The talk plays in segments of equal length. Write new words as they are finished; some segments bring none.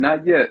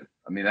not yet.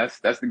 I mean,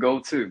 that's the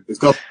goal too. It's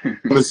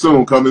coming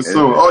soon. Coming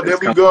soon. Oh, there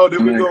we go. There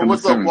we go.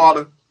 What's up,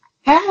 Water?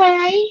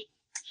 Hey.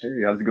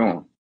 Hey, how's it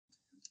going?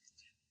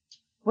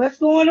 What's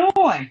going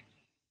on?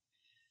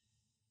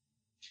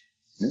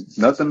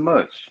 Nothing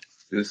much.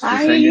 Just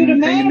I hear you the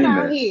man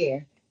out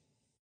here.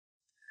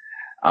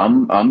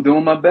 I'm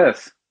doing my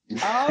best.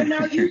 Oh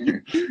no,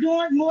 you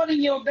doing more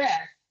than your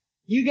best.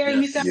 You gave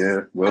me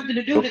something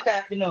to do this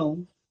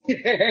afternoon.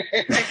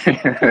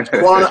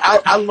 Well,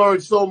 I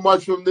learned so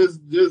much from this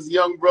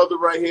young brother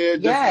right here.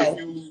 Just a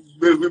few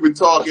minutes we've been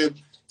talking.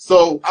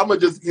 So I'm gonna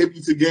just hit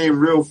you to game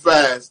real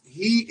fast.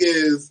 He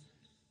is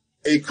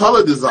a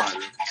color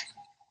designer,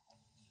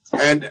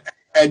 and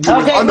you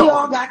were Under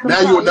Armour.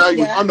 Now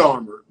you're Under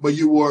Armour, but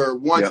you were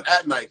once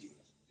at Nike.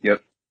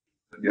 Yep.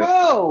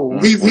 Whoa.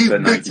 He's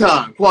big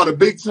time. Quite a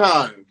big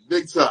time.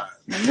 Big time.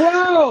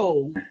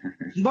 Whoa.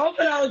 Both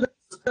of those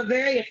are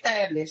very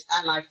established,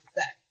 I like to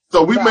say.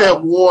 So we may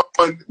have worn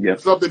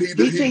something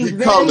he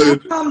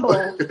colored. Humble.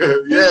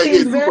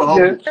 He's super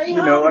humble. You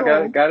know,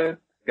 I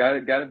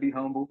gotta be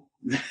humble.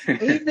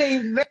 He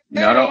seems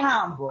very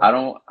humble. I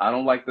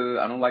don't like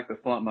to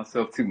flaunt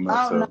myself too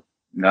much. Oh, so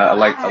no, I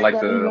like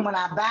to even when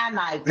I buy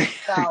Nike.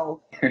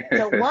 So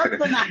to work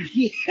for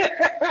Nike,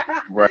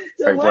 right.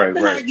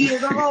 Nike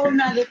is a whole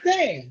nother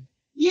thing.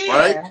 Yeah.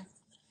 Right?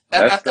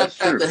 At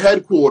the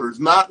headquarters,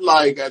 not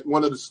like at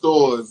one of the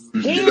stores,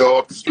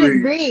 off the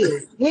street.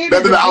 It is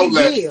a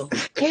big deal.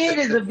 It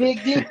is a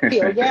big deal.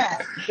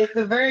 Yeah, it's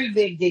a very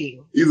big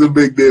deal. He's a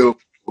big deal,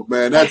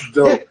 man. That's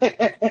dope.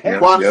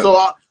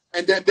 So,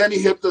 and then he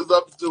hipped us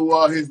up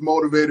to his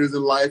motivators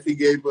in life. He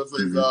gave us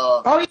his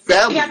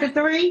family. He got the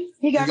three.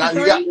 He got the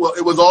three. Well,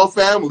 it was all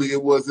family.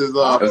 It was his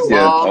mom,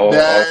 all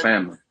dad,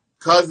 family,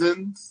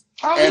 cousins,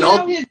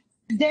 and his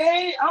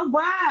dad. Oh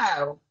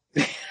wow.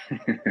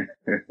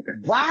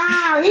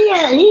 Wow, he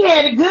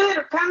had it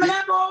good coming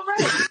up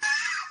already.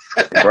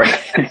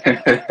 Right.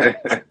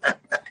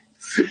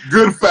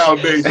 Good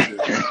foundation.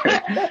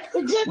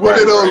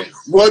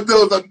 One of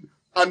those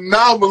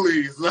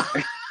anomalies.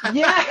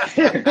 Yeah.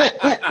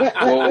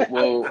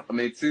 Well, I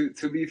mean,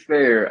 to be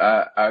fair,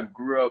 I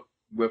grew up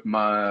with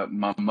my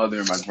mother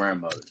and my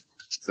grandmother.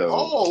 So.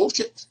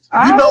 Okay.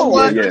 You know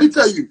what? Let me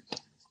tell you,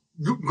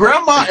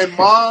 grandma and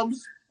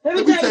moms.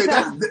 Let me tell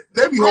you,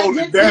 they be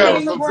holding it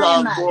down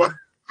sometimes, boy.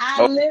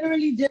 I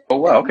literally just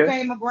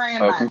became a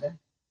grandmother.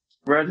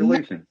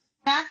 Congratulations.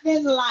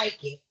 Nothing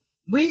like it.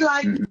 We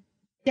like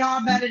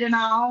y'all better than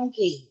our own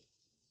kids.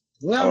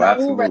 We don't know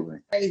who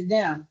raised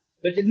them.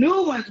 But the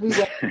new ones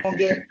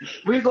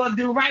we're going to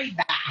do right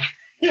by.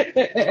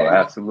 Oh,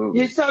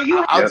 absolutely. So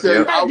you I'll tell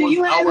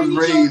you, I was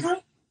raised.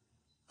 Children?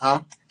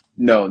 Huh?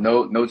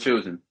 No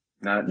children.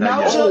 Not yet.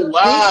 Oh,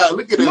 wow.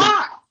 Look at this.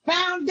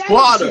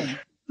 Foundation.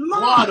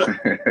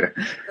 Water.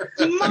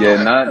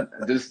 Yeah, not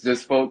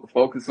just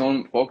focusing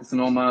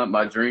on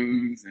my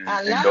dreams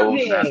and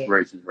goals and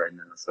aspirations right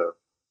now. So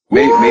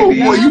maybe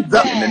boy, you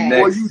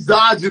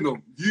dodging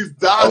them. You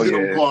dodging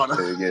them, Water.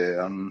 So,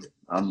 yeah,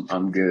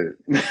 I'm good.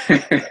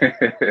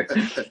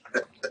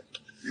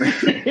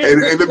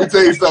 And let me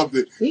tell you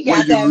something. He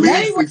got that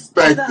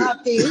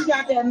Mayweather. He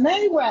got that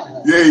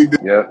Mayweather. Yeah, he did.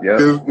 Yep. Yeah,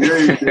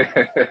 he did.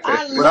 But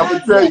I'm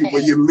gonna tell you,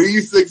 when you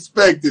least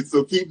expect it,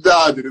 so keep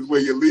dodging. Is where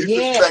you least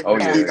expect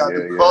it. He got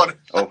the corner.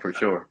 Oh, for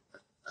sure.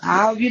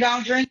 I hope you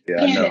don't drink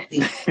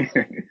Hennessy.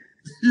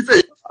 You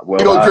say you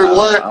don't drink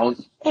what?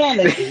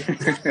 Hennessy.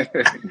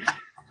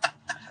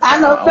 I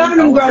know some of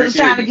them girls are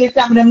trying to get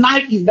some of them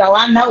Nikes, though.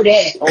 I know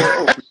that.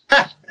 Oh,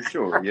 for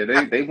sure. Yeah,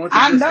 they want the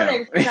I discount. know they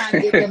were trying to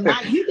get them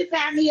Nikes. You can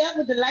tie me up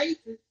with the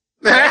laces.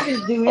 I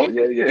just do it.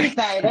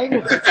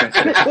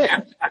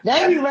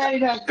 They be ready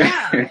to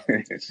come.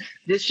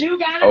 The shoe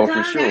got a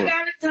tongue, sure. I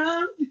got a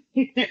tongue.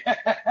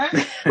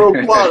 So,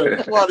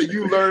 Quada,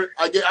 you learned.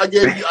 I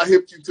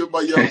hipped you to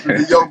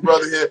the young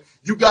brother here.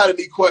 You got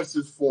any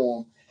questions for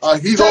him?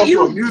 He's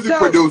also a music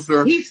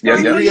producer. He's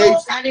from New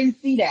York. I didn't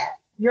see that.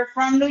 You're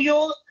from New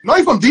York? No,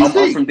 he's from D.C.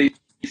 I'm from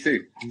D.C.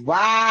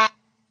 Wow.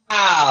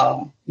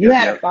 You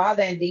had a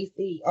father in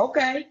D.C.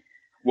 Okay.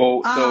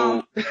 Well,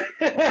 so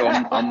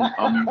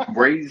I'm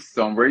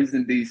raised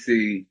in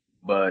D.C.,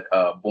 but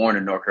born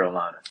in North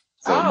Carolina.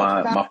 So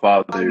my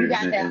father is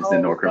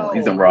in North Carolina.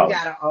 He's in Raleigh. You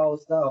got an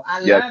old soul.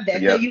 I love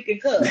that. So you can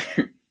cook.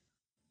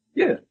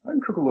 Yeah, I can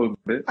cook a little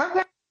bit.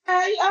 Okay.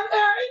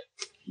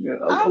 Yeah,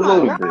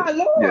 oh my God,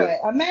 Lord! Yeah.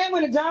 A man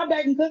with a job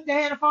that can cook, that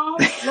had a phone,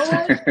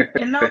 Lord,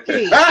 and no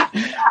kids.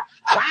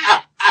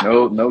 Wow.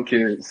 No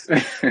kids.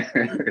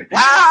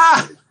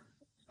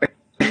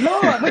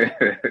 Lord,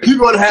 you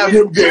gonna have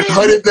him get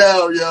hunted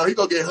down, yo. He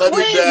gonna get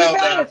hunted down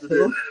after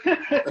this.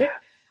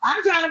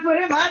 I'm trying to put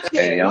him up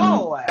there,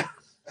 Lord.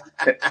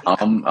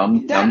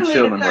 I'm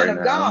chilling right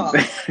now.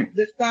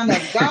 The son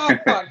of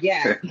God,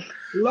 yeah.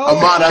 Lord.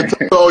 Ahmad, I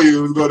told you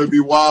it was gonna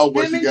be wild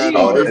what you got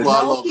on. That's why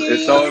I love it.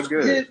 It's all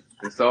good.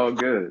 It's all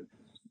good.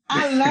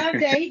 I love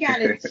that. He got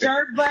his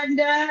shirt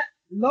buttoned up.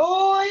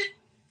 Lord.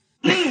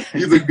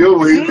 He's a good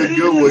one. He's a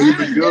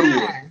good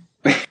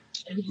one.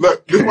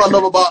 Look, this is what I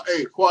love about,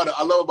 Quada,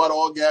 I love about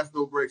All Gas,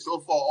 No Break. So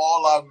far,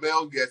 all our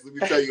male guests, let me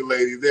tell you,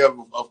 ladies, they have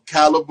of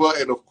caliber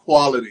and of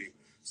quality.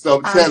 So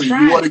I'm telling you,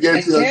 you want to get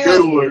into a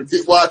good one,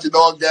 keep watching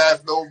All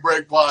Gas, No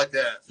Break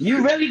podcast.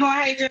 You really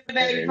gonna hate your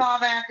baby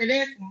father after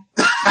this one.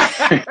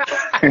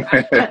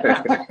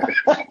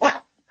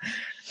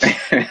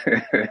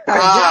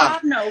 Y'all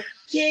know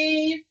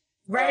kids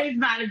raised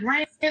by the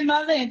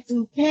grandmother and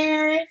 2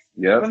 parents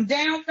from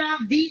down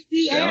south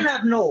DC and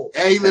up north.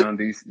 And he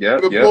lives in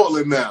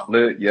Portland now.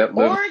 Oregon?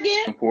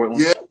 In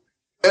Portland.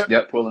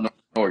 Portland,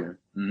 Oregon.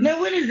 Mm-hmm. Now,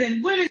 what is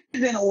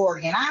in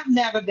Oregon? I've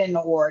never been to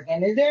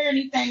Oregon. Is there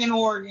anything in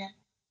Oregon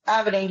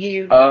other than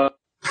you?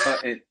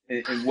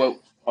 In what?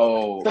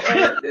 Oh,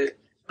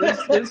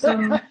 there's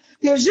some.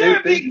 Because you're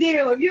a big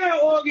deal. If you're in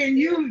Oregon,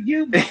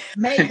 you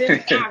made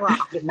this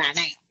skyrocket my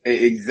name.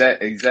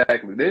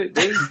 Exactly.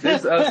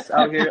 There's us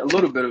out here. A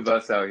little bit of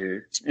us out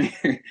here.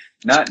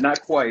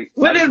 not quite.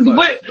 What's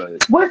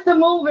the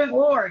move in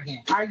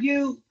Oregon? Are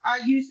you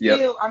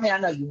still? I mean, I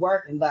know you're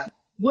working, but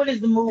what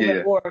is the move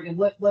in Oregon?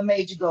 What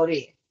made you go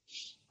there?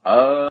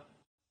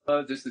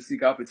 Just to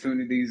seek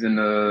opportunities in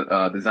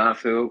the design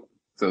field.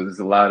 So there's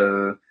a lot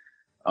of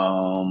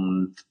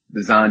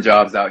design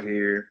jobs out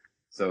here.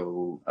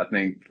 So I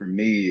think for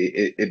me,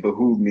 it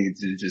behooved me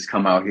to just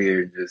come out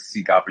here and just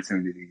seek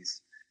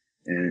opportunities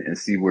and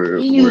see where.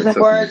 You using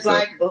words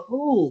like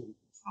behoove.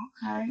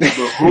 Okay.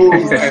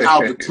 Behoove and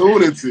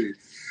opportunity.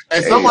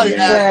 And somebody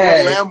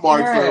asked what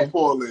landmarks are in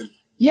Portland.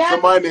 Yeah.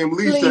 Somebody named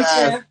Lisa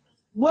asked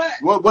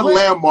what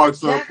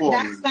landmarks are in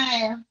Portland. That's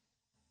Sam.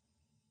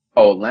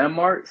 Oh,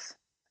 landmarks?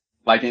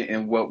 Like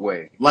in what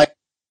way? Like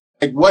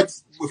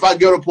what's if I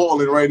go to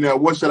Portland right now,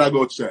 what should I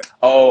go check?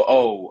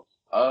 Man.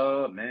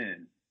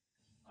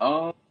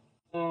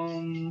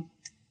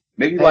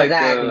 Maybe like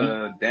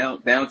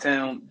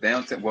downtown.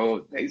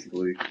 Well,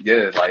 basically,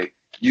 like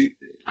you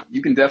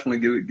can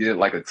definitely get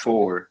like a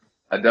tour.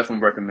 I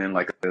definitely recommend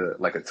like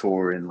a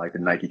tour in like the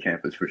Nike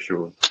campus for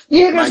sure.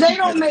 Yeah, because they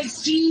don't make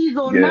cheese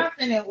or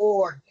nothing in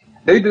Oregon.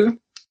 They do.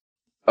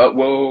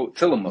 Well,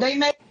 Tillamook. They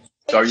make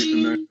Are you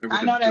cheese.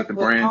 familiar with the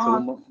brand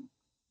Tillamook?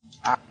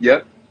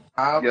 Yep.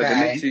 Okay. Yeah, they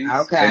make cheese.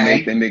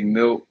 Okay. They make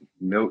milk,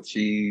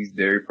 cheese,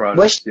 dairy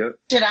products. What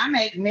should I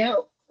make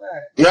milk?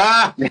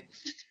 Yeah.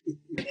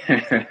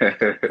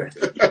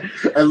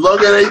 As long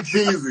as it ain't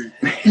cheesy.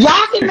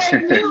 Y'all can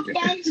make milk,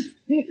 can't you?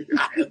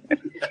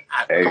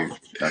 Hey,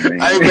 I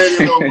ain't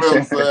making no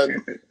milk,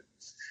 son.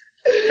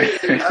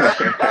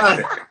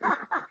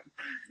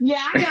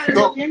 Yeah, I gotta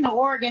look into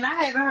Oregon.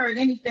 I haven't heard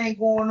anything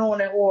going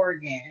on in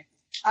Oregon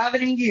other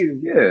than you.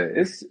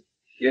 Yeah,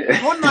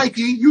 Well,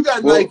 Nike, you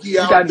got Nike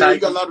out there. You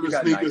got a lot of the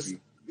sneakers.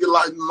 You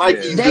like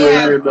Nike's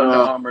there. Under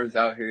Armour's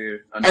out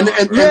here. And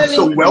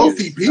some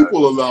wealthy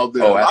people are out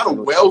there. A lot of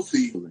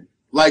wealthy.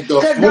 Like the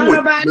because don't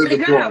nobody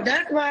go.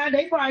 That's why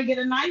they probably get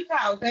a nice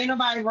house. Ain't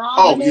nobody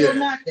robbing or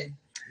nothing.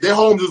 Their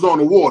homes is on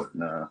the water.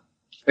 Nah.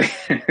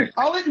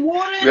 It's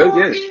water in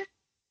Oregon?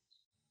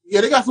 Yeah,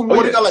 they got some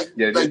water. They got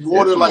like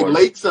water, like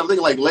lakes. I think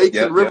like lakes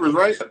and rivers,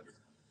 right?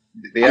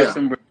 They have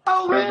some rivers.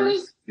 Oh, really?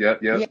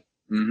 Yep.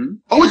 Mm-hmm.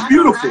 Oh, it's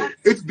beautiful.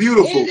 It's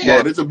beautiful.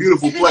 It's a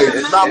beautiful place.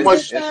 It's not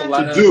much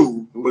to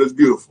do, but it's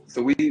beautiful.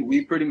 So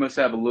we pretty much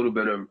have a little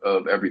bit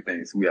of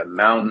everything. So we have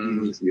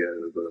mountains, we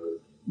have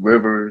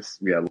rivers,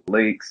 we have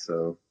lakes.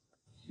 So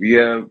we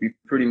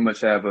pretty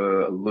much have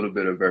a little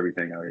bit of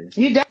everything out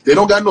here. They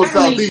don't got no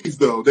southeast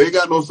though. They ain't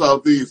got no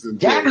southeast.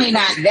 Definitely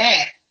not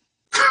that.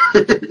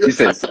 He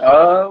says,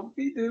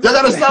 we do. They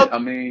got a south. I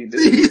mean,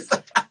 they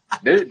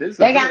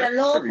got a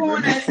little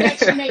corner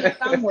section 8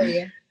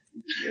 somewhere.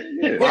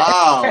 Yeah.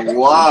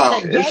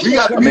 Wow. We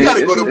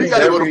gotta go to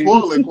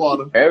Portland,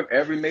 Quada.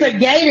 It's a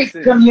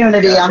gated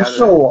community, I'm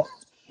sure.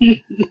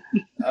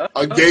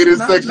 A gated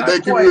section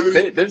 8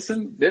 community. There's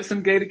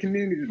some gated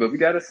communities, but we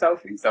got a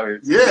southeast out here.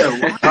 Yeah.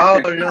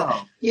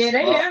 Yeah,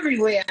 they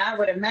everywhere, I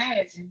would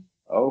imagine.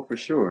 Oh, for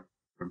sure.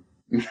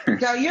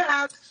 So you're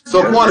out.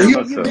 So Quada,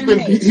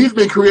 he's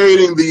been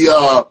creating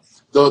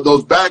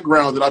those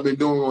backgrounds that I've been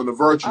doing on the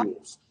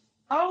virtuals.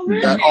 Oh,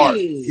 really? That art.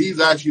 He's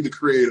actually the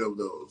creator of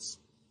those.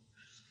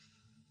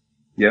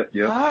 Yep.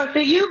 Oh, so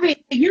you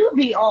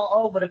be all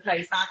over the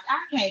place. I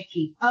can't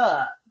keep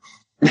up.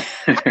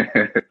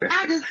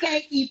 I just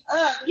can't keep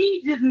up.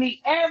 He just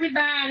meet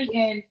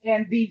everybody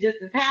and be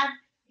just as happy.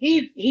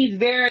 He's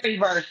very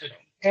versatile,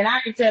 and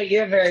I can tell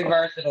you're very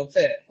versatile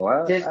too.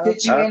 Well, just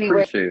fit you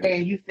anywhere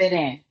and you fit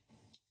in.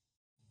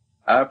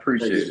 I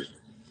appreciate it.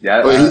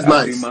 Yeah, he's I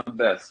nice. do my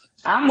best.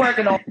 I'm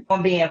working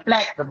on being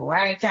flexible.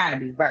 I ain't trying to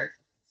be versatile.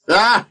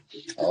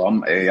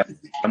 Oh,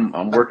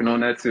 I'm working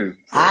on that too.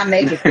 So. I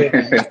make it fit.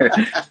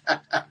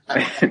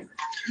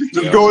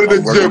 Just go to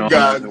the gym,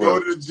 guys. Go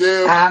to the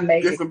gym.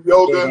 Get some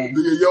yoga.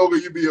 Do your yoga.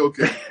 You be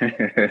okay.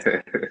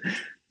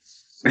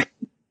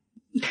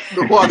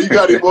 So, Quada,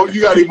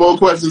 you got any more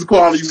questions?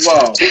 Quada,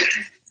 wow.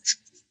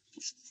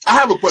 I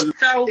have a question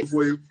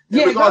for you.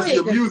 In regards to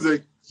your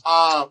music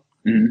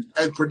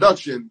and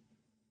production.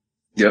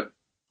 Yep.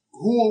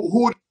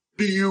 Who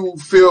do you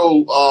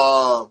feel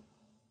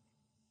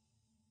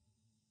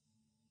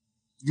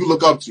you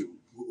look up to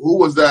who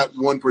was that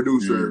one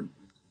producer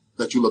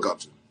that you look up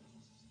to?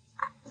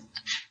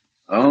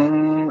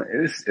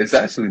 It's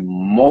actually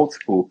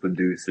multiple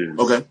producers.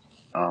 Okay.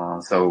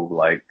 So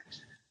like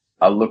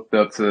I looked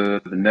up to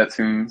the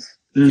Neptunes.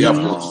 Yeah, of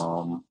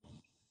course.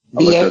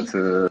 I looked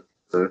up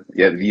to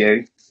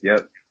VA.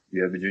 Yep.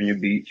 Yeah, Virginia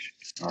Beach.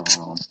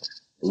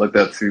 Looked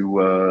up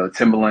to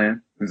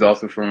Timberland, who's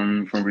also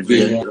from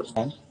Virginia.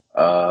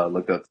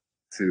 Looked up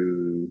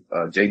to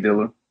Jay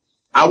Dilla.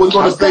 I was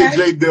going to say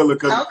Jay Dilla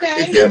because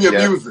it's in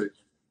your music.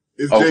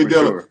 It's Jay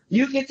Dilla. Sure.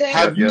 You can take.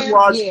 Have you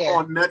watched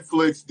on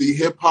Netflix the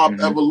Hip Hop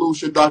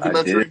Evolution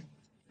documentary?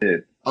 I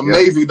did.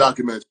 Amazing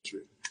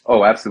documentary.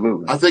 Oh,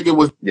 absolutely. I think it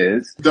was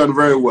done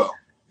very well.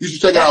 You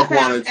should check it out,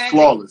 Quan. It's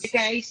flawless.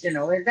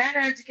 Educational. Is that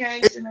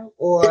educational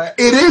or?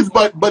 It is,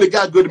 but it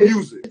got good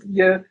music.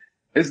 Yeah,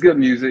 it's good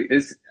music.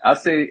 I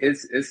say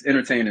it's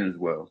entertaining as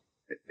well.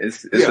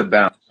 It's a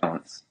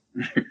balance.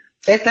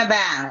 It's a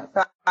balance.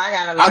 So I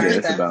gotta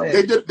learn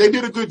that. They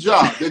did a good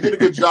job. They did a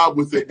good job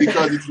with it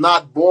because it's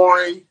not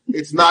boring.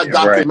 It's not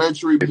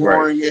documentary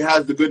boring. It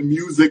has the good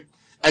music,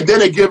 and then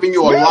they're giving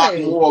you a lot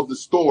more of the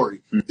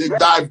story. They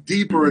dive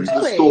deeper into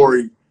the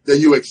story than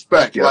you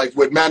expect. Like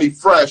with Manny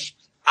Fresh,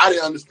 I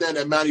didn't understand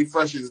that Manny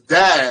Fresh's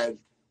dad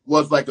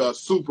was like a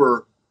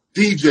super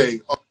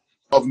DJ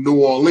of New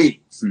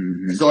Orleans.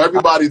 So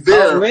everybody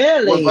there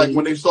was like,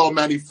 when they saw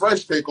Manny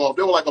Fresh take off,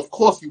 they were like, of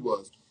course he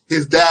was.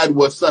 His dad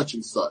was such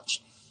and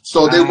such.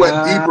 So they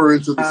went deeper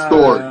into the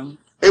story.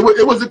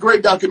 It was a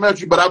great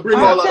documentary, but I bring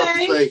all that up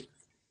to say,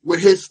 with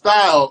his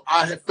style,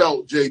 I had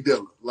felt Jay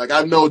Dilla. Like,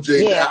 I know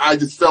I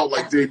just felt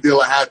like Jay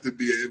Dilla had to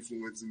be an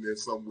influence in there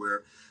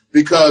somewhere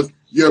because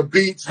your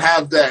beats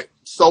have that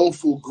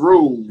soulful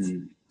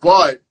groove,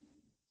 but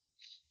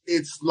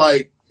it's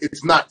like,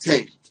 it's not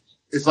tamed.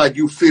 It's like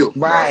you feel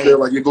it. I feel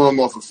like you're going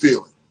off a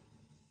feeling.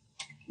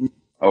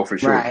 Oh, for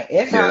sure. Right.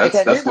 It's hard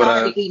because it's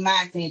hard to keep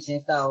my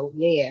attention. So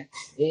yeah,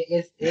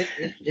 it's good.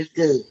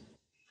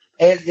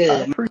 It's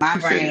good. My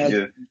brain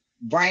is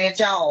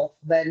branch off,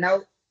 but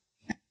nope.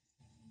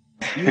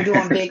 You're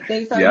doing big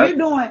things. So you're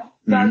doing.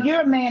 So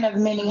you're a man of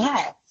many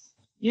hats.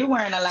 You're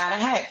wearing a lot of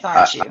hats,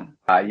 aren't you?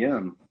 I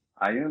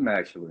am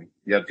actually.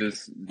 Yep.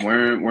 Just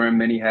wearing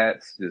many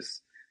hats.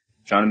 Just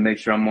trying to make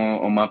sure I'm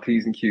on my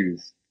P's and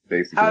Q's.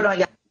 Basically. Hold on,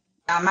 y'all.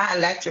 My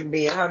electric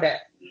bill. Hold up.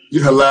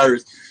 You're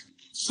hilarious.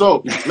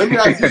 So let me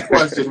ask you this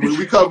question.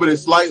 We covered it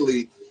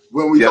slightly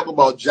when we talk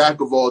about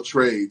jack of all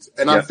trades.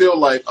 And I feel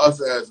like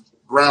us as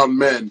brown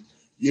men,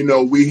 you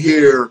know, we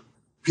hear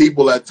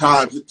people at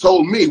times, it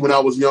told me when I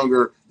was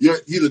younger,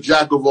 he's a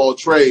jack of all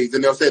trades.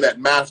 And they'll say that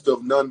master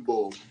of none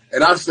bull.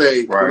 And I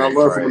say, when I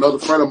learned from another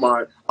friend of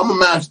mine, I'm a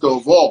master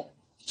of all.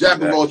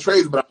 Jack of all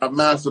trades, but I've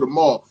mastered them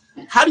all.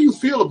 How do you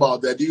feel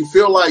about that? Do you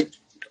feel like,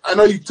 I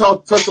know you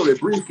touched on it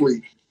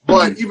briefly,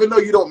 but even though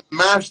you don't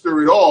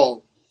master it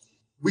all,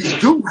 we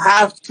do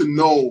have to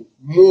know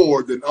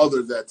more than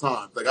others at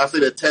times. Like I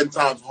say, that 10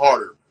 times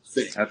harder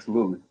thing.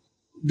 Absolutely.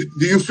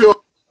 Do you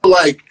feel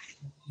like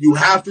you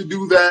have to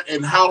do that?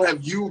 And how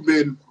have you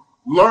been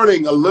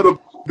learning a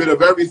little bit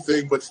of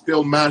everything but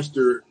still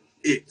master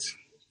it?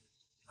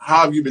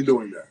 How have you been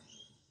doing that?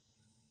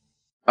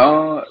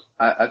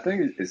 I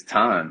think it's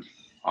time,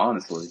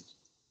 honestly.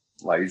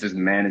 Like, it's just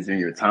managing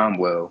your time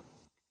well.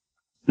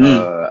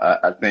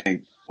 I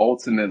think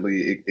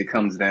ultimately it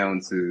comes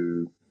down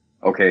to,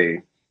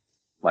 okay,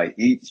 like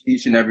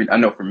each and every, I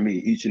know for me,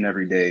 each and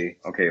every day,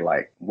 okay,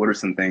 like what are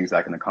some things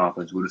I can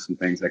accomplish? What are some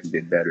things I can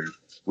get better?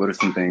 What are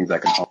some things I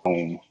can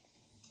hone?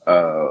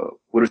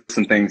 What are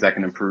some things I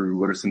can improve?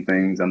 What are some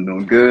things I'm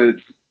doing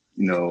good?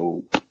 You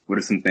know, what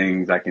are some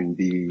things I can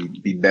be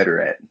better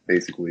at,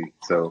 basically?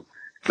 So,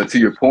 but to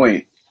your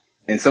point,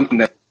 and something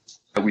that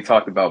we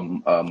talked about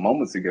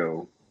moments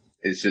ago,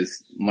 is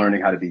just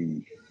learning how to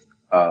be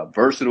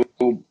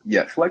versatile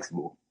yet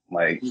flexible.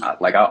 Like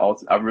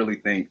I really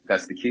think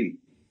that's the key.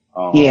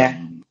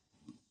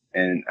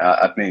 And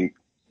I think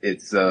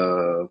it's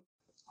I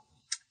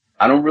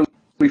don't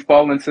really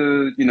fall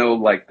into, you know,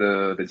 like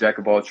the jack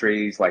of all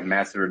trades, like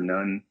master of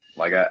none.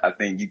 Like I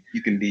think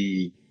you can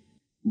be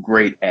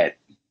great at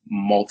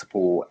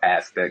multiple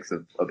aspects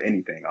of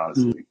anything,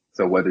 honestly.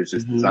 So whether it's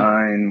just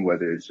design,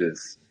 whether it's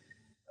just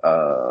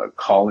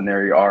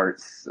culinary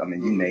arts, I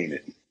mean, you name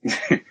it.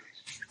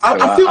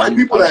 I feel like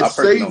people that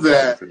say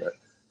that,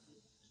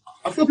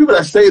 I feel people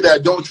that say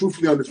that don't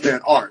truthfully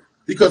understand art,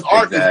 because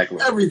art is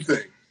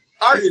everything.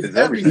 Art is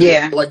everything.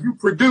 Yeah. Like you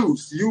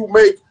produce, you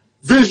make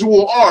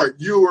visual art,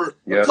 you're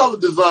a color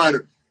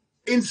designer.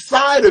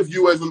 Inside of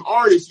you as an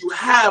artist, you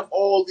have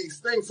all these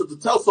things. So to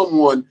tell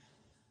someone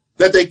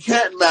that they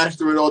can't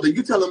master it all, then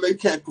you tell them they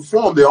can't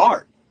perform their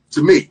art,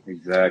 to me.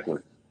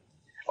 Exactly.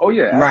 Oh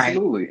yeah,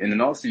 absolutely. And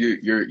then also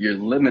you're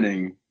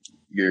limiting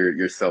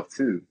yourself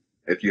too,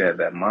 if you have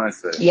that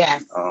mindset.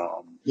 Yes.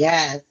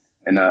 Yes.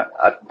 And I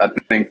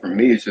think for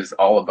me, it's just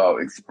all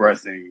about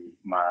expressing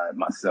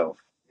myself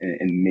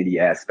in many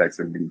aspects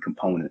or many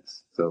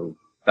components. So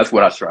that's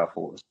what I strive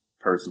for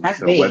personally. That's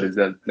so big.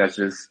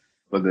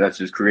 whether that's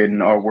just creating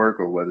artwork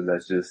or whether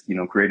that's just, you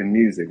know, creating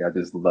music, I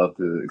just love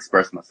to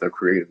express myself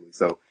creatively.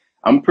 So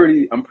I'm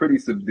pretty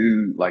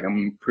subdued. Like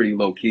I'm pretty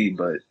low key,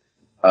 but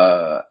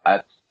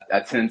I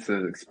tend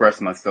to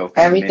express myself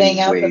in Everything many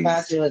else ways.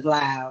 about you is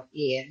loud.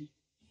 Yeah.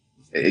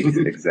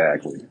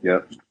 Exactly.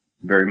 Yep.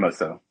 Very much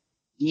so.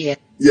 Yeah.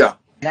 Yeah.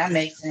 That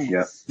makes sense.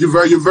 Yep. You're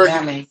very you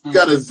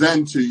got a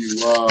zen to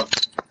you.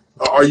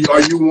 Are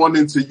you one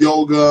into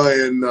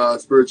yoga and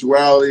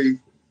spirituality,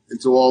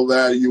 into all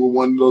that? You were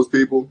one of those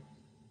people?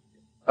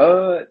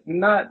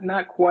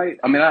 Not quite.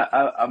 I mean,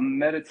 I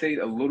meditate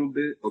a little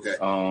bit. Okay.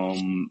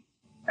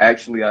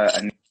 Actually,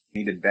 I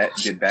need to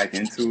get back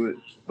into it,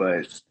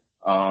 but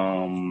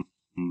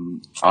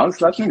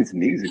honestly, I think it's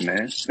music,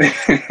 man.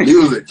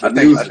 Music. I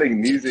think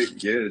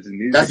music. Yeah, it's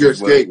music. That's your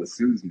escape. What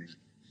soothes me.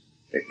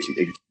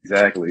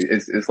 Exactly.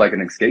 It's like an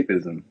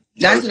escapism.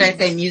 That's what I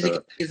say.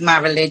 Music is my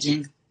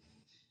religion.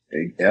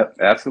 Yep,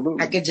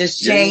 absolutely. I could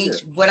just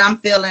change what I'm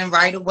feeling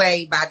right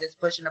away by just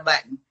pushing a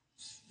button.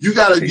 You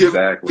gotta give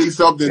me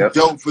something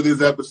dope for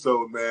this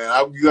episode, man.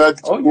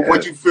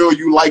 What you feel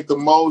you like the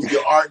most,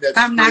 your art that's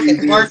I'm not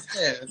his worst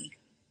too.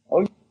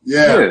 Oh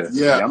yeah.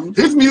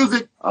 His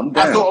music.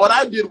 I thought what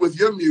I did with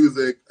your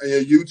music and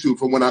your YouTube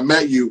from when I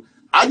met you,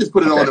 I just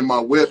put it on in my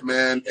whip,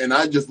 man, and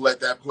I just let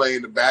that play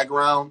in the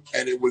background,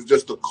 and it was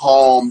just a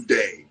calm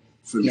day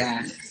for me.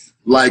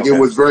 Like it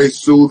was very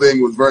soothing,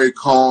 it was very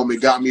calm. It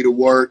got me to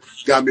work,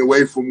 got me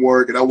away from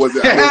work, and I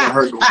wasn't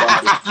hurt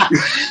nobody.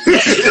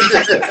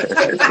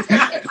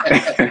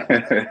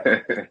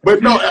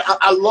 But no,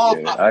 I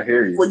love. Yeah, I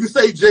hear you. When you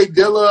say Jay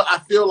Dilla, I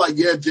feel like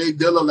Jay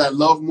Dilla, that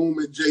love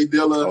movement, Jay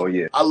Dilla. Oh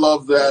yeah. I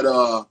love that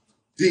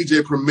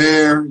DJ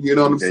Premier. You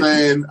know what I'm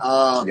saying?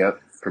 Yep.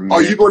 Premier.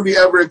 Are you going to be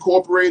ever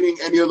incorporating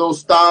any of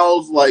those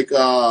styles? Like,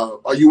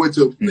 are you are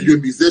you a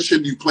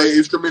musician? Do you play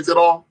instruments at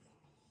all?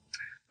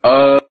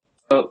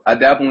 I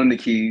dabble in the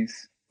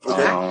keys.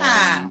 Okay.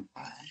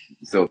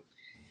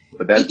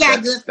 But that's, you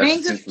got good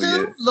fingers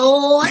too,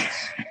 Lord.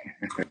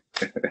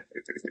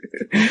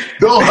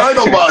 Don't hurt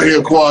him out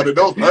here, Quada.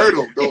 Don't hurt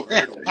him.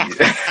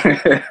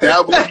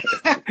 Dabble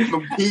in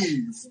the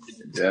keys.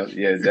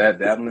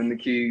 Dabble in the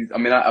keys. I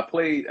mean, I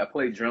played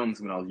drums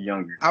when I was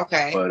younger.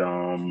 Okay.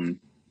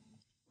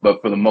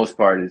 But for the most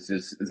part,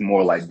 it's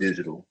more like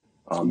digital.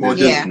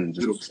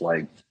 Just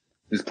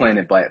playing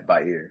it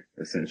by ear,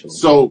 essentially.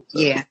 So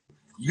yeah.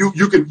 You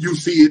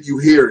see it, you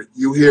hear it,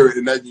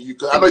 and that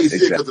I know you see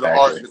it because of the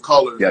art and the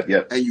colors,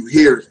 and you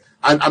hear it.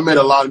 I met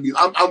a lot of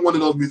music. I'm one of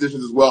those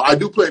musicians as well. I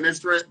do play an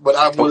instrument, but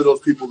I'm one of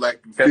those people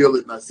that can feel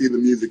it and I see the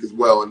music as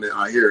well, and then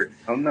I hear it.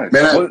 Oh, nice.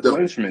 Man, what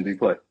instrument do you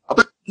play? I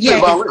play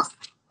violin.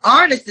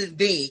 Artist is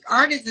big.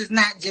 Artist is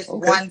not just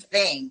one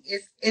thing.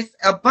 It's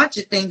a bunch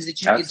of things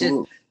that you can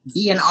just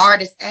be an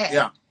artist at.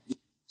 Yeah.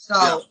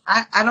 So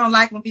I don't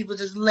like when people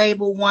just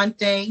label one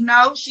thing.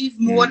 No, she's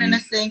more than a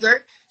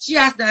singer. She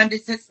has to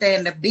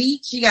understand the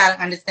beat. She got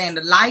to understand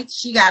the lights.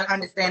 She got to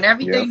understand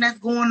everything that's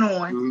going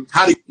on.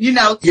 How do you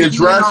know, to be an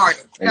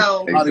artist.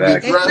 So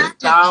it's not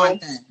just one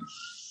thing.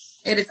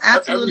 It is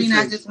absolutely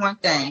not just one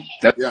thing.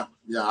 That's true.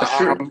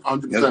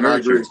 100% I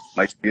agree.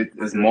 Like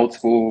it's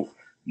multiple.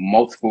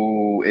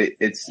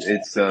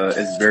 It's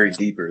very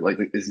deeper. Like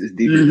it's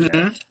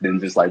deeper than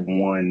just like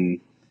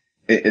one.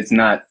 It's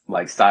not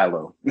like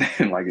silo.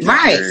 Like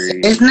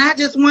it's not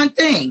just one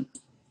thing.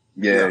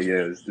 It's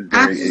very,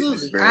 absolutely.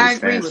 It's very I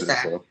agree with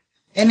that. So.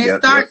 And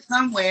it starts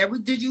somewhere.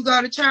 Did you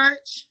go to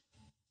church?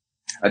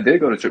 I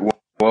did go to church.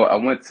 Well, I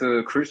went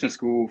to Christian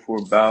school for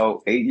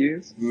about 8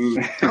 years.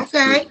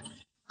 Okay.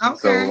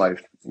 So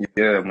like,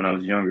 when I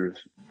was younger,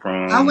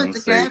 from I went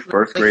to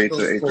first grade to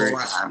 8th grade.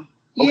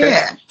 Okay.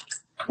 Yeah.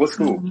 What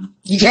school?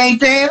 You can't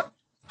tell?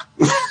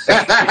 You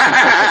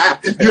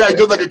act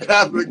just like a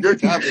Catholic.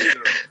 Good Catholic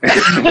girl.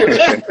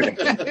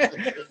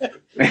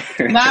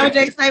 Now what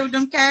they say with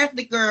them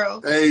Catholic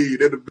girls? Hey,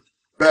 they're the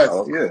best.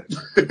 Oh yeah.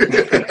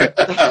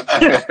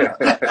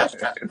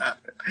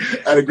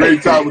 I had a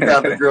great time with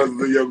Catholic girls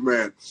as a young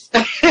man.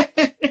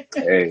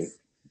 Hey.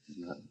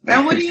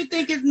 Now, what do you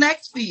think is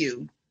next for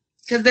you?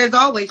 Because there's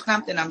always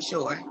something, I'm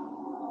sure.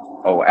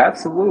 Oh,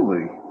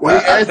 absolutely. Well,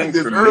 he asked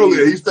this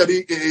earlier. He said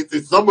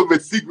some of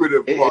it's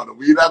secretive for him.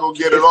 We're not gonna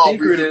get it all.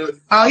 Secretive.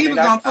 Oh, he was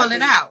gonna pull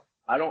it out.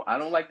 I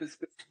don't like to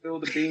spill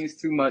the beans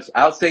too much.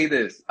 I'll say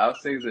this. I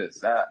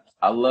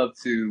love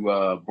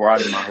to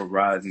broaden my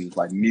horizons,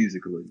 like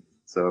musically.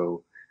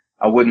 So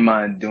I wouldn't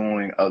mind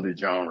doing other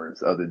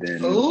genres other than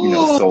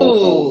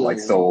soul, like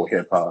soul,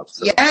 hip hop.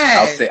 So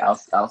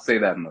I'll say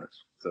that much.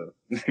 So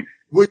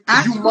would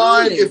you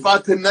mind if I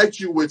connect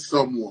you with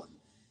someone?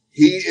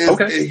 He is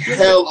a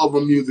hell of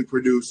a music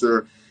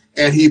producer,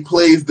 and he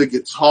plays the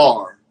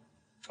guitar.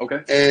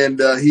 Okay. And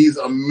he's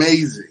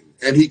amazing.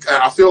 And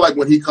I feel like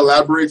when he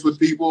collaborates with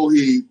people,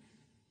 he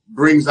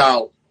brings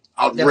out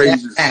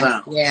outrageous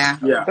sound. Yeah.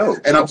 Oh,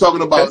 and I'm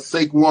talking about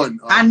Sake One.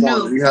 I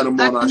knew. We had him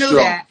on our show.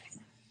 That.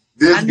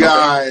 This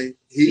guy,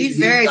 he's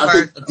very I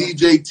think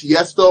DJ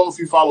Tiesto, if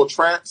you follow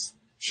trance,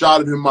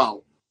 shouted him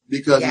out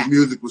because his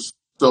music was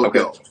so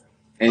dope.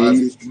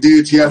 And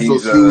DJ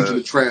Tiesto's huge in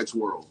the trance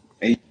world.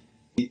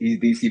 He's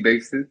DC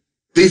based too?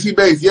 DC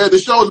based, yeah. The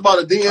show is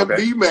about a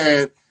DMV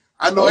man.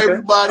 I know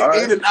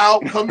everybody in and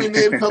out, coming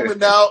in,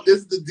 coming out.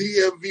 This is the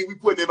DMV. We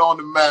putting it on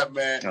the map,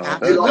 man.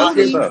 I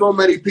hear so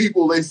many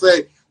people, they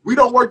say, we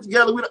don't work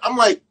together. I'm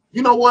like,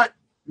 you know what?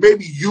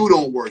 Maybe you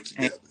don't work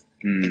together.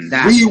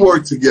 Exactly. We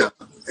work together.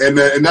 And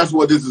that's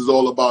what this is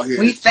all about here.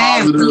 We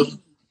family.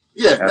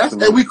 Yeah,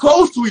 and we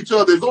close to each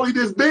other. It's only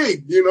this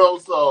big,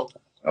 so.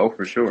 Oh,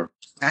 for sure.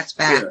 That's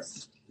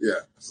facts. Yeah.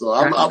 So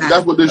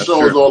that's what this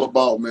show is all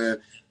about, man.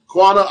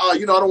 Quana, I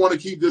don't want to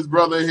keep this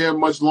brother here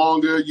much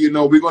longer.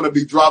 We're going to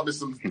be dropping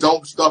some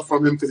dope stuff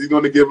from him because he's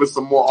going to give us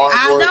some more artwork.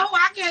 I know.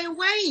 I can't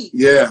wait.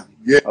 Yeah.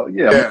 Oh,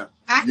 yeah.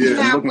 I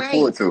cannot wait.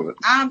 Forward to it.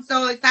 I'm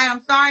so excited.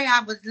 I'm sorry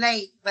I was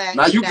late, but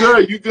now you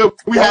good. You good.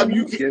 We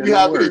happy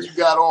that you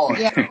got on.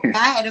 Yeah,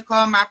 I had to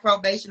call my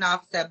probation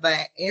officer,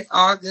 but it's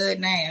all good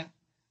now.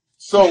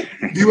 So,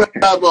 do you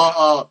have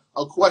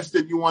a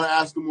question you want to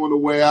ask him on the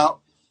way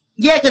out?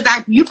 Yeah,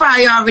 because you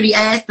probably already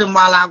asked him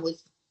while I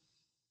was,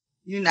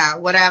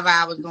 whatever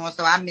I was doing,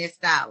 so I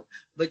missed out.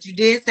 But you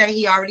did say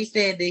he already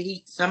said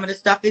that some of the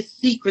stuff is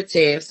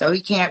secretive, so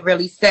he can't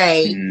really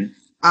say. Mm-hmm.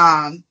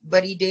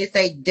 But he did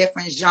say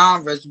different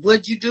genres.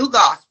 Would you do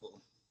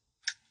gospel?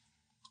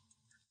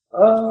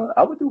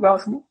 I would do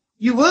gospel.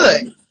 You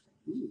would?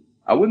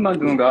 I wouldn't mind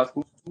doing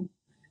gospel.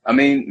 I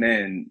mean,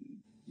 man,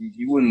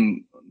 you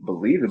wouldn't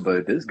believe it,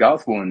 but there's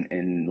gospel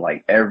in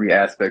like every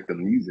aspect of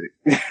music.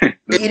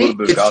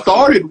 It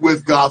started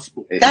with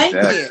gospel. Thank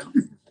you.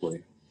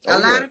 A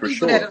lot of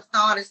people that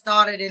have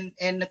started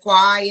in the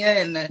choir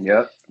and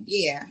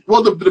yeah.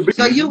 Well, the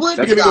so you would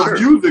beginning of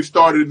music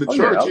started in the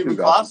church, even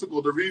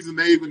classical. The reason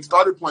they even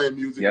started playing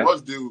music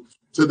was due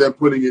to them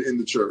putting it in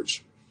the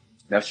church.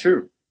 That's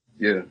true.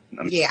 Yeah.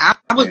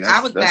 I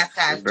was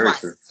baptized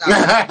twice.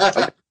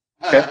 So.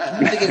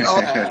 Music is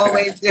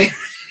always good.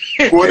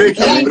 Boy, they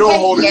can't don't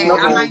hold it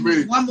on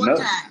me. One more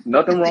time.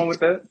 Nothing wrong with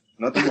that.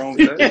 Nothing wrong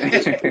with that.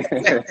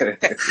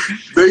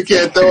 They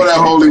can't throw that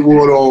holy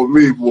water on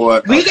me,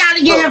 boy. We got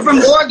to get him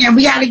from Oregon.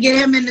 We got to get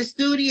him in the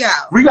studio.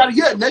 We got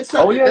to next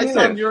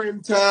time you're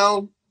in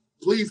town,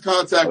 please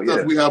contact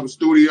us. We have a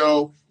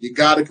studio. You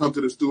got to come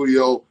to the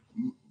studio,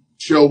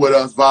 chill with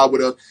us, vibe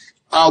with us.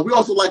 We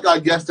also like our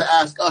guests to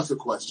ask us a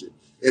question.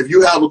 If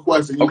you have a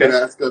question, you can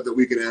ask us that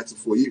we can answer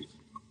for you.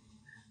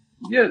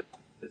 Yeah.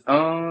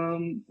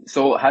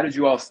 So how did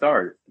you all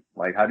start?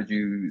 Like, how did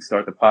you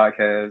start the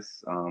podcast?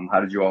 How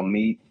did you all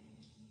meet?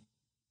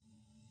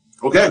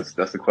 Okay.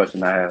 That's the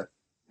question I have.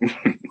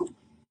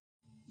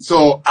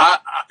 So,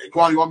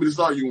 Quan, you want me to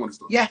start or you want to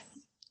start? Yes.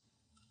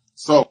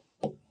 So,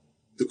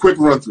 the quick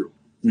run through.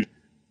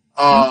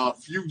 A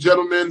few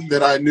gentlemen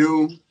that I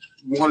knew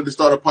wanted to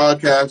start a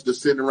podcast,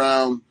 just sitting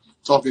around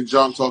talking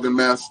junk, talking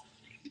mess.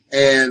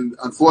 And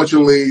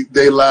unfortunately,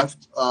 they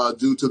left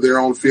due to their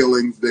own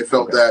feelings. They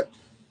felt that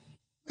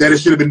it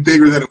should have been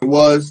bigger than it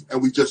was,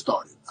 and we just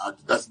started.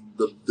 That's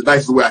the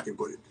nicest way I can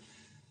put it.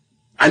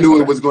 I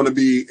knew it was going to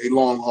be a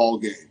long-haul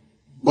game,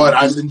 but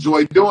I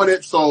enjoyed doing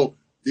it. So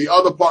the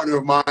other partner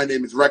of mine,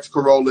 name is Rex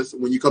Carolus.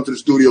 When you come to the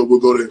studio,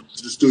 we'll go to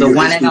the studio. The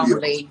one and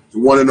only. The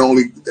one and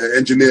only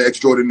engineer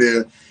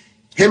extraordinaire.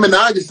 Him and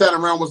I just sat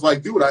around and was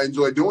like, dude, I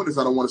enjoy doing this.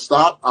 I don't want to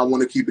stop. I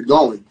want to keep it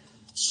going.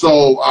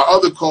 So our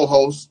other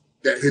co-host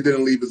that he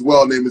didn't leave as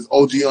well, name is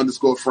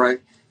OG_Frank.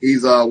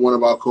 He's one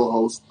of our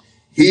co-hosts.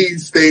 He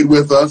stayed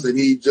with us, and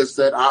he just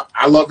said,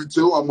 I love it,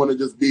 too. I'm going to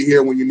just be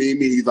here when you need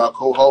me. He's our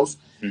co-host.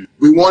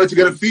 We wanted to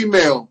get a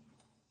female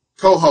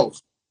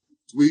co-host.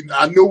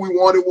 I knew we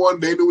wanted one.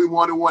 They knew we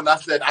wanted one. I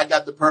said, I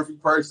got the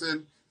perfect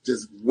person.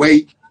 Just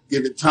wait.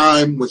 Give it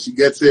time. When she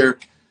gets here,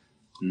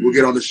 we'll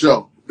get on the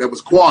show. That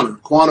was Quana.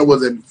 Quana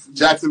was in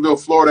Jacksonville,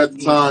 Florida at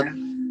the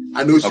time.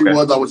 I knew she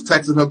was. I was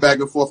texting her back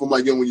and forth. I'm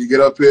like, yo, when you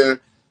get up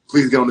here,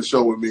 please get on the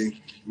show with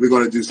me. We're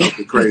going to do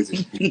something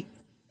crazy.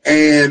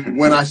 And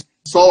when I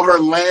saw her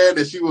land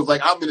and she was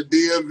like, I'm in the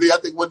DMV. I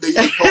think one day you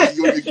told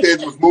you and your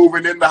kids was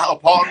moving in the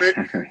apartment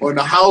or in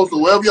the house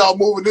or wherever y'all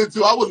moving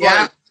into. I was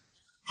like,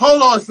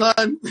 hold on,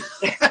 son.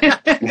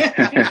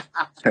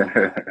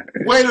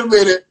 Wait a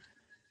minute.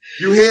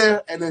 You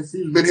here? And then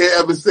she's been here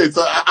ever since.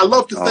 So I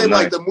love to say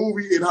like the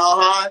movie in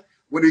How High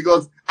when he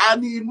goes, I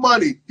need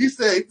money. He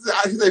said,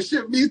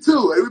 shit, me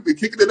too. And we've been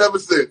kicking it ever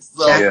since.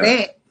 So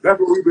that's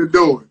what we've been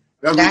doing.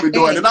 That's what we've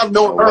been doing. And I've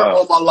known her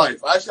all my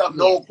life. Actually, I've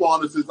known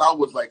Quana since I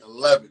was like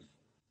 11.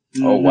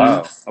 Oh,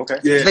 wow. Okay.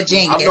 Yeah.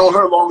 Virginia. I've known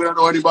her longer than I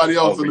know anybody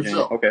else in the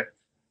show. Okay.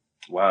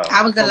 Wow.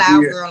 I was the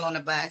loud girl on the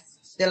bus.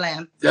 Still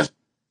am. Yes,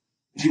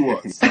 she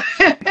was.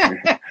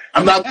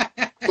 I'm not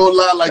going to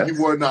lie like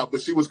you were not,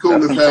 but she was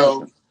cool as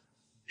hell.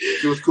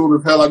 She was cool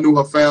as hell. I knew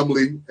her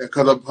family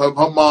because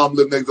her mom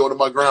lived next door to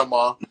my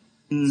grandma.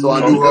 So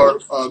I knew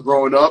her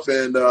growing up,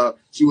 and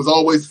she was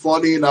always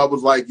funny, and I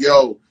was like,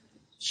 yo,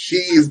 she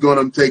is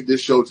going to take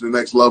this show to the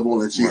next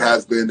level, and she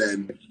has been,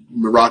 and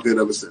been rocking it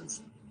ever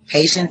since.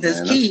 Patience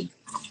is key.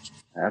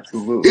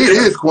 Absolutely. It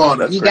is,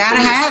 Quana. You got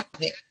to have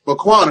it. But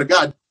Quana,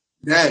 god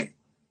dang.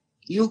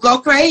 You go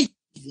crazy.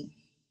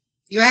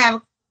 You have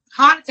a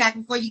heart attack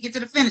before you get to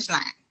the finish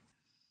line.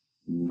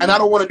 And I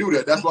don't want to do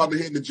that. That's why I've been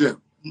hitting the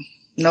gym.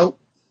 Nope.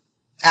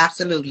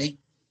 Absolutely.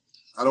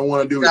 I don't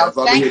want to do that.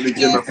 So I'll be hitting the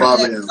gym at 5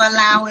 a.m. for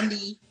allowing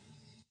me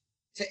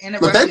to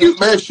interrupt. But thank you,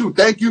 man. Shoot,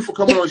 thank you for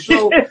coming on the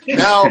show.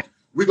 Now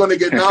we're going to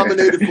get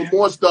nominated for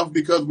more stuff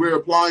because we're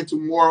applying to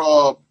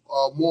more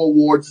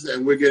awards,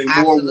 and we're getting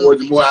more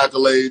awards and more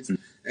accolades.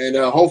 And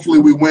hopefully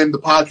we win the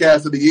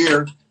podcast of the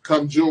year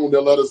come June.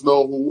 They'll let us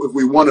know if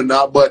we won or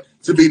not. But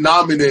to be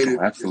nominated,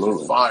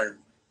 absolutely, fire.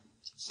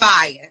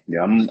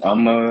 Yeah,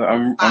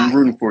 I'm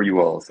rooting for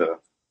you all. So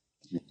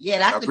yeah,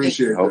 that's I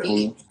appreciate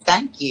it.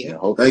 Thank you. Yeah,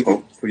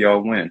 hopefully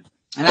y'all win.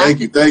 And thank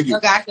you. You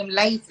got them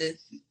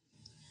laces.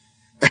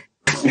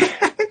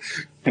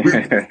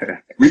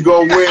 we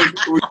gonna win.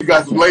 We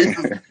got some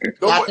laces.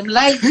 Got them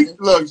laces.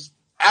 Look,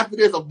 after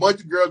this, a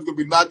bunch of girls gonna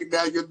be knocking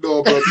down your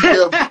door, bro.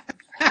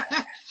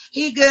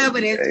 He good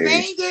with his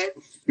fingers.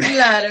 He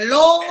love the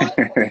Lord.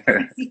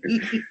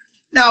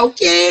 No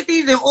kids.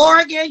 He's in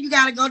Oregon. You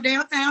gotta go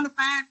downtown to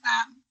find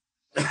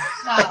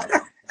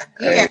something.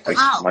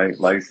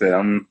 Like I said,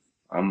 I'm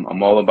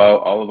all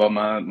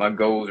about my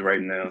goals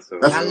right now. So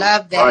I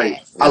love that. Right.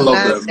 I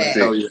love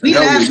that. We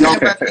love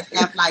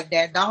stuff like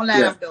that. Don't let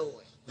them do it.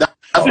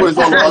 That's what it's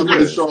all about. What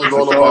the show is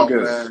all about,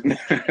 man.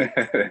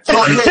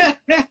 So,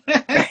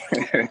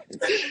 hey,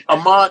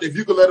 Ahmad, if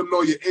you could let them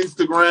know your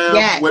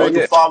Instagram, where they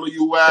can follow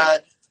you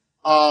at,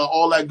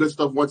 all that good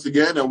stuff once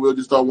again, and we'll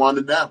just start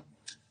winding down.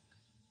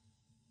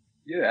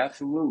 Yeah,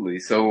 absolutely.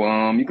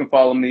 So you can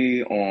follow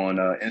me on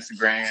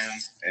Instagram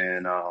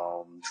and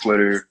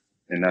Twitter,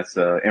 and that's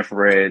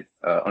infrared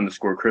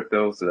 _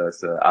 crypto. So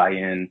that's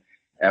INFRARED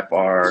 _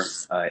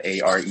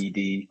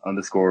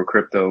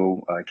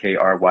 crypto,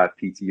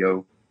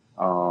 KRYPTO.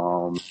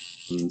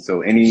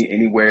 So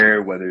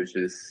anywhere, whether it's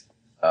just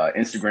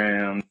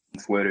Instagram,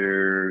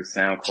 Twitter,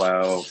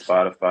 SoundCloud,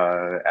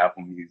 Spotify,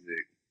 Apple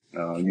Music,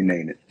 you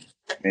name it,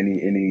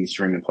 any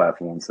streaming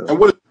platform. So. And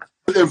what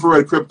does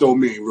infrared crypto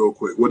mean, real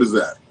quick? What is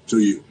that to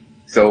you?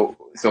 So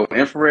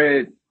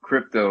infrared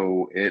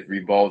crypto, it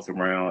revolves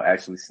around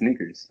actually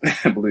sneakers,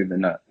 believe it or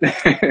not.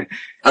 I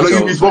know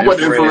you spoke about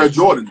the infrared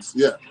Jordans.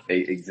 Yeah.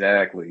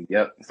 Exactly.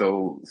 Yep.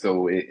 So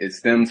it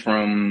stems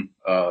from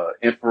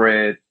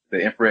infrared, the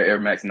infrared Air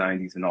Max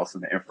 90s, and also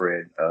the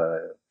infrared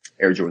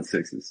Air Jordan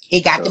 6s.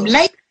 He got them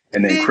late.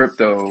 And then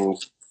crypto.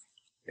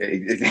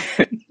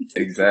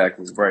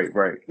 Exactly.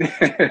 Right.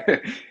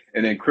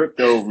 And then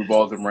crypto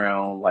revolves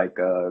around like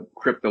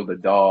Crypto the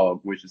dog,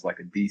 which is like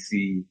a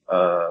DC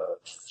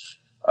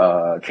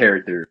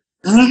character.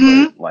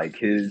 Mm-hmm. Like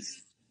he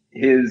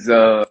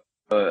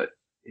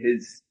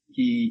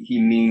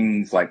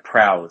means like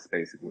prowess,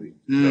 basically.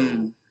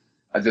 So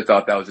I just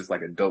thought that was just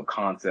like a dope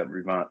concept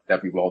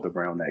that revolved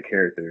around that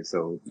character.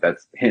 So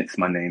that's hence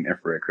my name,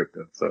 Infrared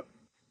Crypto. So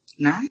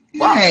nice.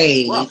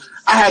 Wow.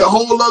 I had a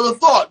whole other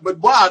thought, but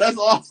wow, that's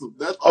awesome.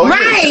 That's awesome.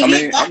 Right. I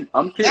mean,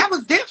 I'm curious. That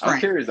was different. I'm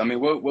curious. I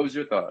mean, what was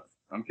your thought?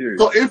 I'm curious.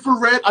 So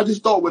infrared, I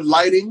just thought with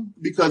lighting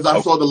because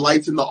I saw the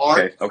lights in the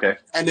art. Okay.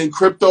 And then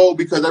crypto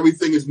because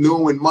everything is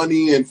new and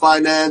money and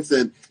finance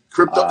and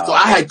crypto. So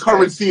I had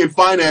currency and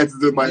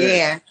finances in my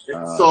head.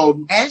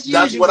 So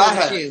that's what I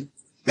had.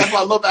 That's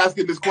why I love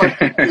asking this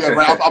question. Yeah,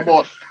 right. I'm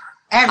on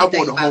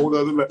a whole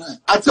other level.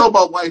 I tell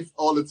my wife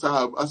all the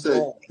time. I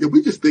said, "Yeah,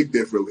 we just think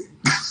differently."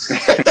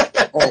 Because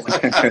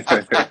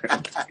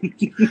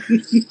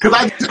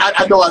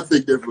I know I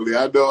think differently.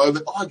 I know. I'm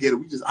like, I get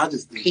it. I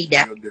just think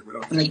different.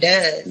 He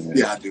does.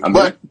 Yeah, I do.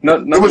 But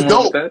it was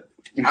dope. I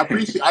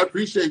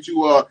appreciate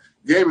you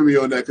gaming me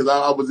on that because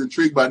I was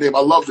intrigued by the name. I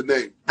love the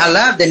name. I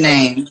love the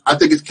name. I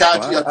think it's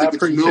catchy. I think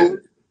it's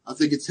new. I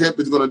think it's hip.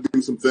 It's gonna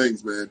do some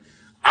things, man.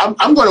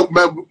 I'm gonna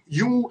remember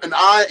you and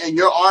I and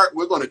your art.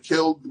 We're gonna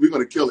kill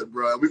it,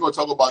 bro. We're gonna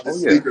talk about this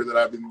sneaker that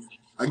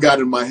I got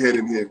in my head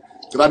in here.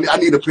 Because I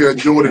need a pair of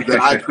Jordans that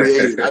I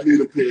created. I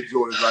need a pair of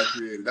Jordans I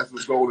created. That's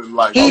what's going in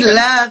life. He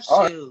loves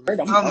shoes.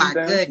 Oh my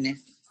goodness.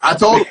 I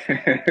told him,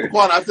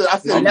 I said, I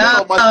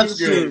love my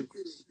shoes.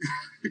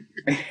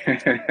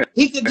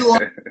 He could do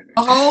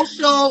a whole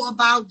show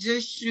about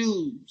just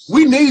shoes.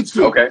 We need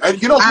to. Okay.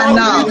 And you know, we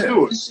need to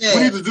do it.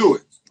 We need to do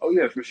it. Oh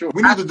yeah, for sure.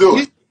 We need to do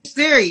it. You're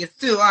serious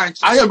too,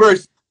 aren't you? I am very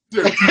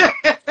serious.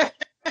 Oh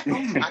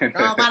my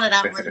God, why did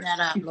I bring that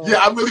up, Lord? Yeah,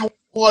 I really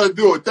want to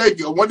do it. Thank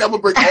you. One day I'm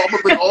gonna bring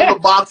all the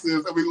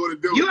boxes and we're gonna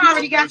do it. You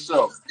already got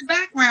the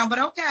background, but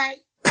okay.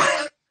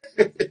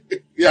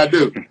 Yeah, I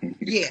do.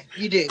 Yeah,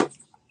 you do.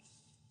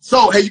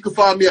 So hey, you can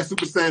find me at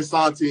Super Saiyan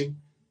Santi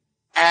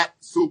at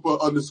Super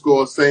 _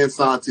 Saiyan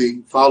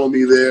Santi. Follow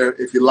me there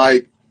if you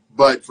like.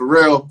 But for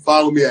real,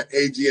 follow me at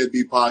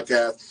AGNB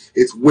Podcast.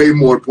 It's way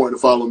more important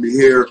to follow me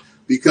here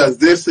because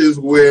this is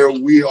where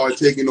we are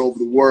taking over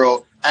the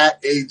world at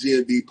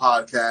AGNB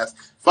Podcast.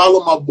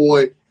 Follow my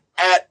boy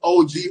at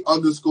OG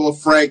 _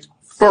 Frank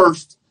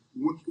first,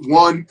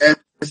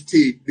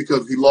 1ST,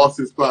 because he lost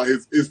his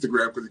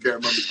Instagram because he can't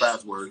remember his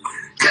password.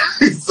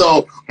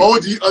 So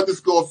OG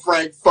 _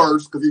 Frank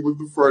first, because he was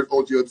the first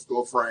OG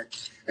 _ Frank.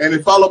 And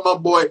then follow my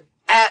boy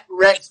at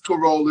Rex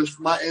Corollas,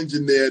 my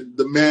engineer,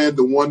 the man,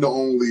 the one, the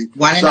only.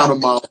 Shout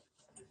him out.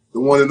 The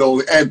one and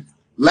only. And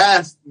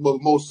last,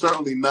 but most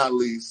certainly not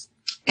least,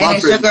 And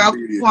it's your girl,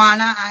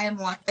 Kwana. I am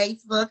on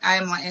Facebook. I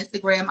am on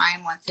Instagram. I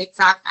am on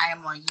TikTok. I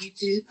am on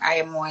YouTube. I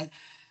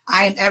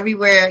am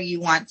everywhere you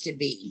want to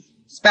be,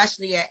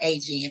 especially at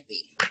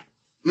AGNB.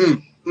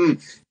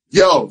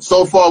 Yo,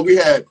 so far we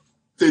had,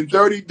 in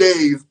 30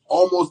 days,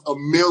 almost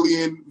 1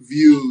 million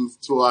views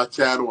to our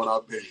channel on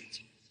our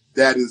page.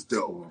 That is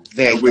dope.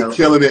 We're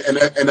killing it.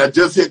 And I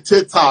just hit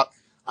TikTok.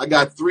 I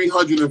got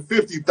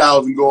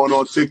 350,000 going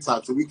on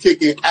TikTok. So we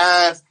kicking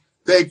ass.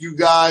 Thank you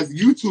guys.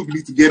 YouTube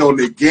needs to get on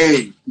their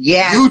game.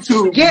 Yeah.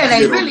 YouTube. Yeah,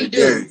 they really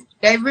do. Game.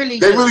 They really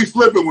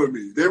flipping with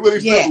me. They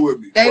really flipping with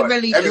me. They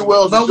really do.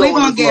 But we're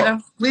going to get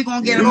them. We're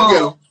going to get them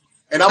all.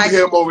 And I'm going to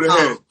hit them over the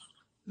head.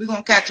 We're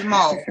going to catch them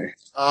all.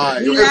 All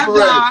right. We love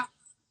y'all.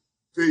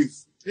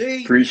 Peace.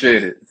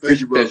 Appreciate it. Thank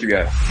you, bro. Appreciate you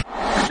guys.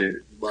 Appreciate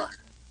it. Bye.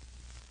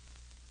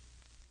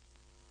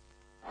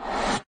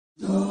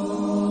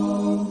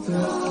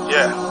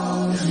 Yeah.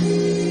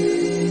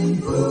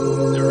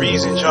 The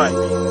reason joint.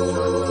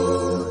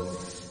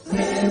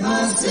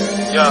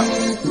 Yeah.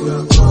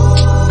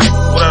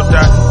 What up,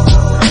 Doc?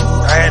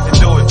 I had to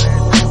do it.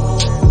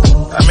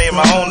 I made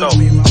my own though.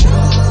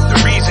 The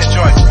reason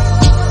joint.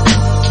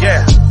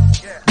 Yeah.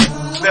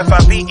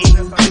 F-I-V-E.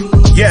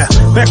 Yeah,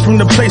 back from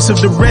the place of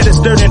the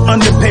reddest dirt and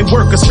underpaid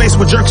workers, faced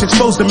with jerks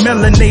exposed and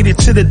melanated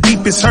to the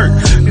deepest hurt.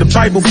 The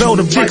Bible Belt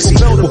of Dixie,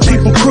 where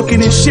people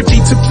crooked and shifty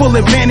took full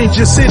advantage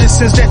of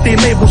citizens that they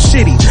label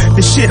shitty.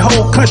 The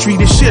shithole country,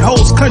 the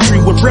shithole's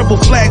country, with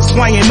rebel flags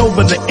flying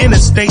over the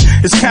interstate.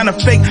 It's kinda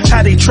fake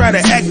how they try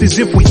to act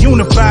as if we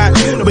unified,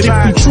 but if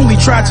we truly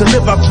try to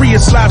live our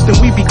freest lives, then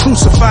we be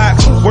crucified.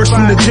 Words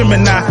from the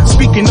Gemini,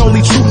 speaking only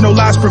truth, no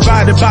lies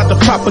provided by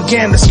the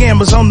propaganda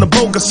scammers on the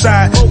bogus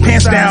side.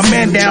 Pants down,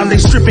 man down,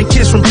 they stripping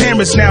kids from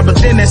parents now, but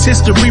then that's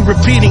history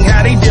repeating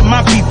how they did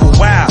my people.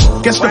 Wow.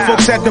 Guess the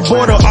folks at the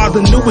border are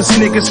the newest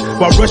niggas,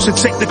 while Russia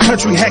take the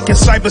country, hacking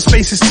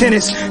cyberspace's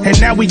tenants.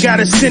 And now we got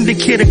a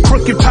syndicate of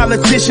crooked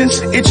politicians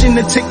itching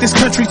to take this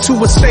country to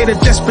a state of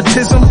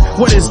despotism.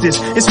 What is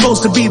this? It's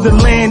supposed to be the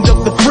land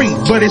of the free,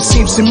 but it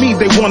seems to me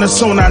they want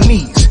us on our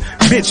knees.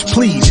 Bitch,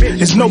 please,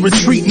 there's no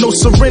retreat, no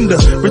surrender.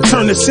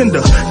 Return to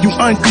sender. You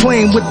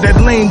unclaimed with that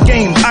lame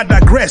game. I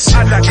digress.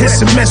 It's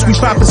a mess. We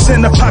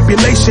 5% of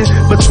population,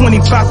 but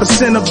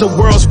 25% of the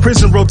world's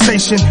prison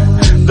rotation.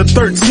 The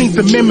 13th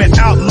Amendment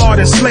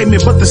outlawed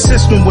enslavement, but the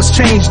system was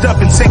changed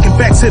up and taken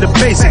back to the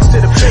basics.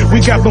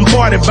 We got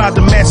bombarded by the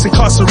mass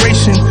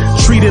incarceration,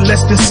 treated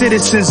less than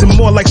citizens and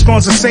more like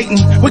spawns of Satan.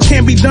 What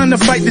can be done to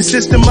fight the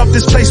system of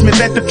displacement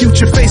that the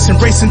future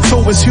facing, racing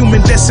towards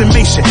human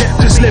decimation?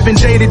 Just living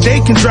day to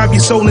day can drive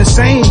you so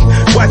insane.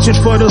 Watching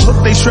for the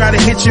hook, they try to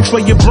hit you for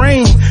your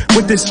brain.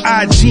 With this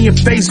IG and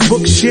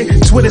Facebook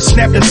shit, Twitter,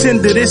 Snap, and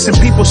Tinder this, and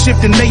people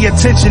shifting their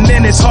attention,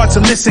 then it's hard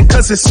to listen,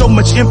 cause there's so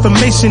much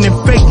information and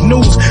fake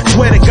news.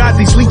 Swear to God,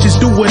 these leeches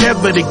do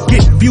whatever to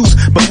get views.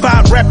 But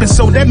 5 rapping,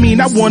 so that mean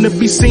I wanna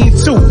be seen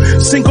too.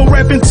 Single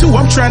rapping too,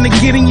 I'm trying to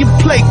get in your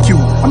play queue.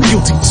 I'm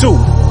guilty too.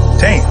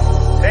 Damn.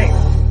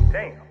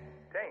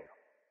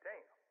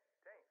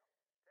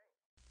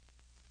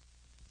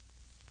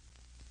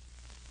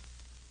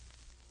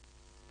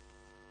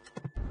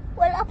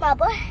 What up, my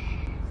boy?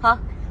 Huh?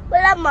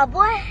 What up, my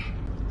boy?